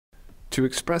To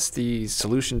express the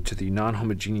solution to the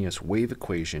non-homogeneous wave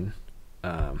equation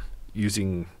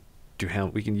using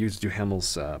Duhamel, we can use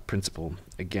Duhamel's principle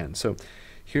again. So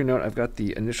here note I've got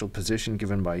the initial position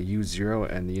given by u0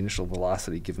 and the initial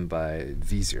velocity given by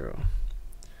v0.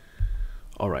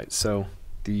 Alright, so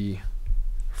the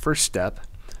first step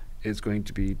is going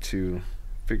to be to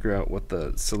figure out what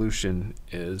the solution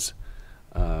is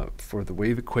for the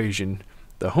wave equation,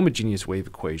 the homogeneous wave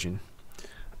equation,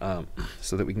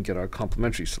 so that we can get our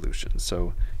complementary solution.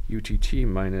 So utt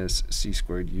minus c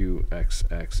squared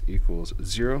uxx equals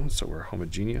 0, so we're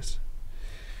homogeneous.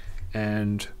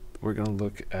 And we're going to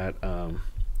look at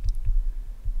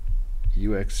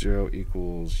ux0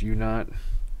 equals u naught,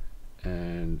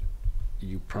 and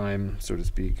u prime, so to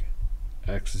speak,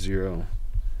 x0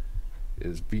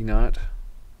 is v naught.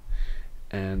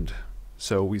 And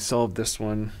so we solved this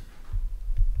one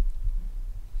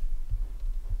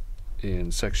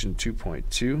in section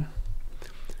 2.2.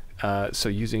 So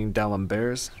using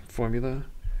D'Alembert's formula,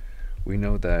 we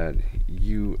know that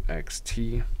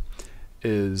uxt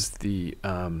is the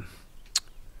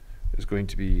is going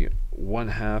to be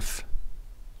 1/2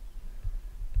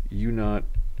 u naught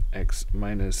x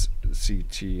minus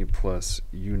ct plus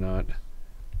u naught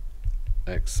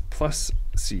x plus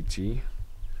ct.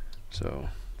 So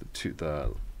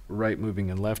the right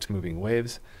moving and left moving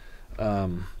waves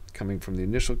coming from the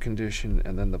initial condition,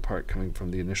 and then the part coming from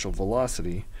the initial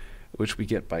velocity, which we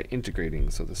get by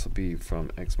integrating. So this will be from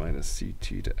x minus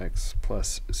ct to x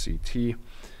plus ct,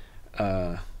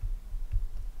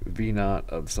 v naught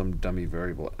of some dummy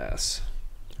variable s,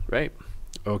 right?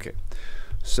 Okay,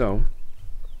 so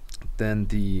then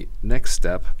the next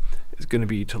step is going to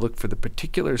be to look for the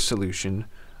particular solution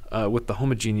with the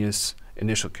homogeneous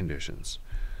initial conditions.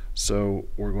 So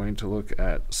we're going to look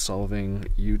at solving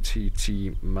utt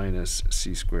minus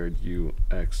c squared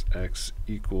uxx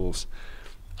equals,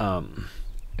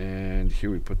 and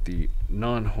here we put the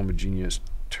non-homogeneous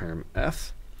term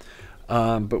f,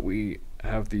 but we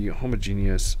have the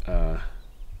homogeneous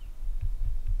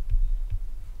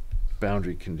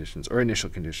boundary conditions, or initial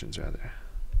conditions rather.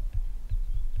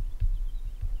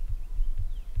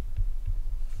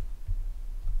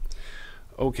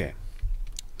 Okay,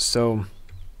 so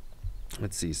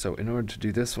let's see. So in order to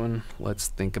do this one, let's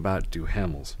think about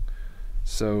Duhamel's.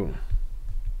 So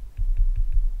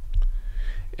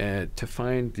to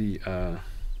find the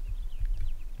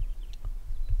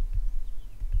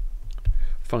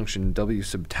function w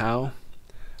sub tau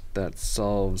that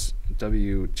solves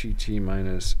wtt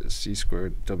minus c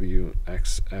squared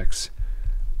wxx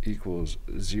equals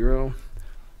 0,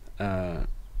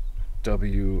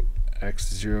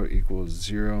 wx0 equals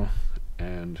 0,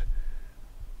 and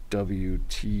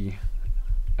wt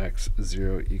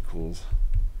x0 equals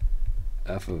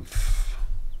f of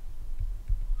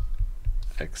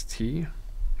xt,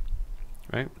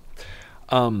 right?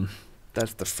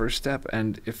 That's the first step.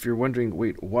 And if you're wondering,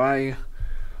 wait, why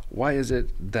is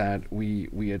it that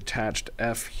we attached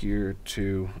f here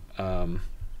to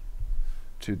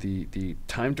the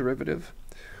time derivative?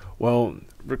 Well,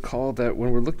 recall that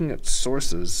when we're looking at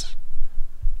sources,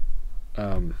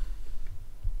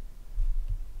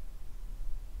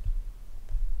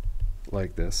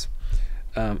 like this,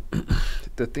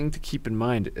 the thing to keep in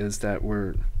mind is that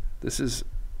this is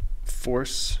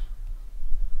force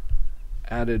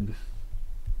added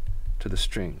to the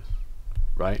string,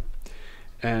 right?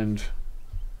 And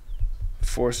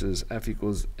force is F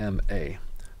equals ma,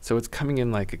 so it's coming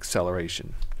in like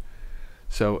acceleration.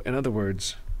 So in other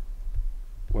words,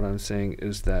 what I'm saying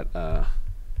is that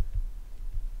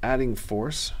adding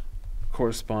force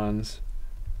corresponds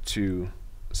to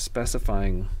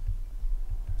specifying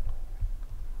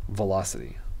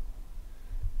velocity.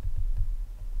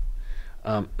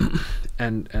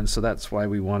 And so that's why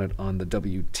we want it on the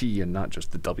WT and not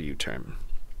just the W term.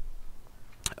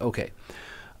 Okay.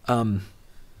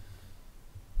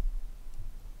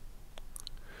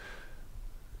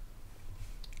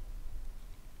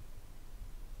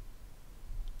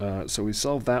 So we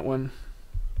solve that one,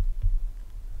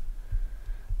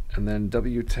 and then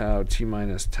W tau t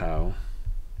minus tau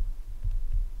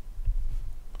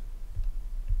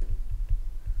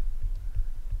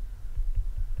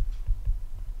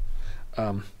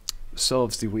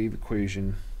solves the wave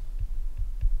equation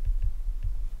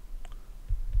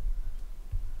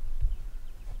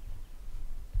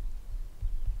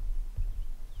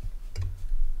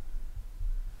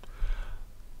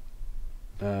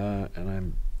and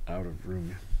I'm out of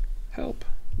room. Help,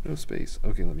 no space.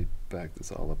 Okay, let me back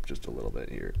this all up just a little bit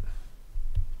here.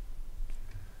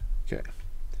 Okay.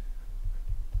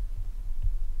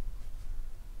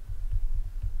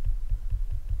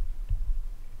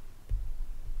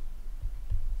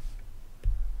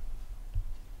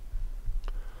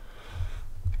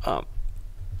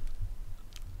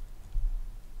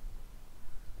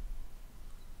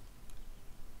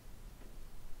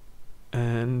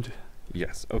 And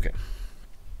yes, okay.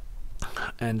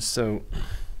 And so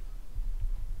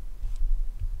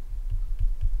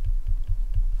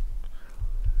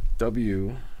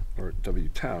W, or W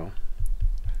tau,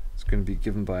 is going to be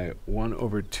given by 1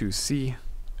 over 2c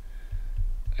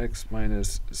x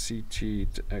minus ct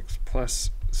to x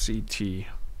plus ct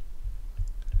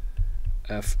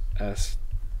fs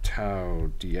tau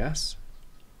ds.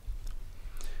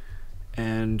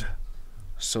 And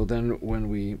so then when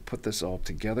we put this all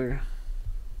together,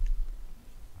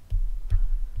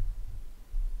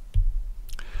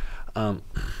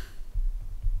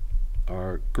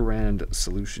 our grand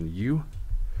solution U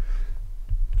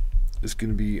is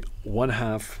going to be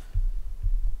 1/2,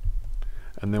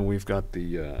 and then we've got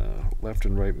the left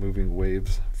and right moving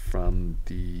waves from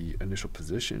the initial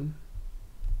position.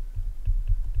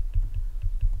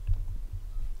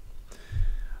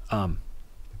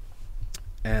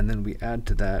 And then we add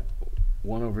to that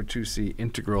 1 over 2c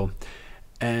integral,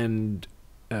 and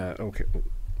okay, I'm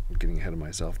getting ahead of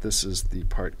myself. This is the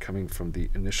part coming from the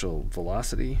initial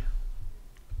velocity.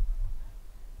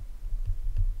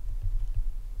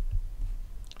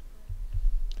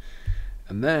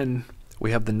 And then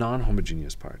we have the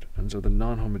non-homogeneous part. And so the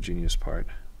non-homogeneous part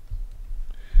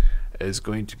is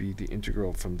going to be the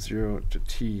integral from 0 to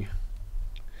t.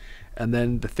 And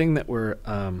then the thing that we're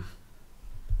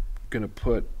going to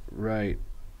put right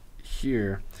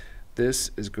here,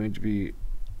 this is going to be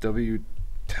w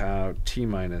tau t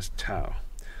minus tau.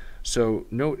 So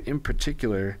note in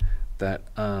particular that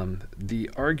the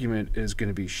argument is going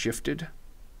to be shifted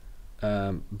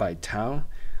by tau,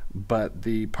 but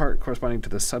the part corresponding to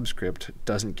the subscript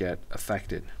doesn't get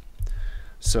affected.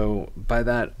 So by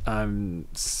that, I'm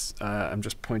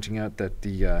just pointing out that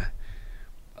the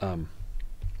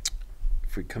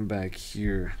if we come back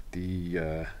here,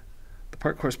 the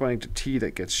part corresponding to t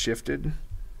that gets shifted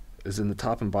is in the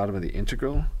top and bottom of the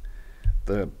integral.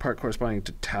 The part corresponding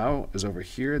to tau is over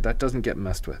here. That doesn't get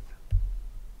messed with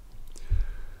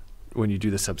when you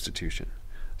do the substitution.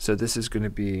 So this is going to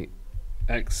be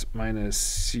x minus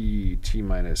c t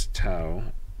minus tau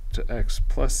to x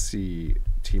plus c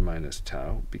t minus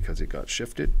tau because it got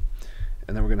shifted.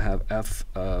 And then we're going to have f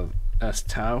of s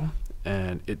tau,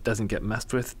 and it doesn't get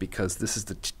messed with because this is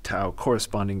the tau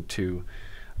corresponding to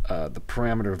the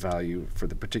parameter value for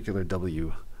the particular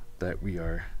w that we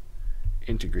are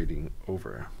integrating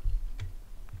over.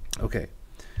 Okay,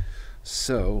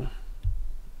 so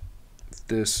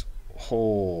this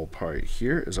whole part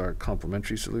here is our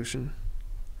complementary solution.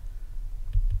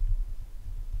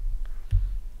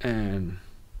 And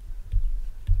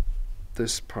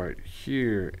this part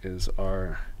here is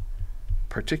our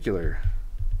particular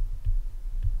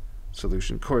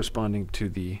solution corresponding to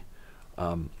the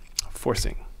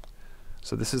forcing.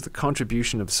 So this is the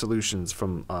contribution of solutions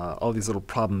from all these little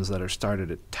problems that are started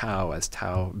at tau as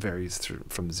tau varies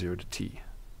from 0 to t.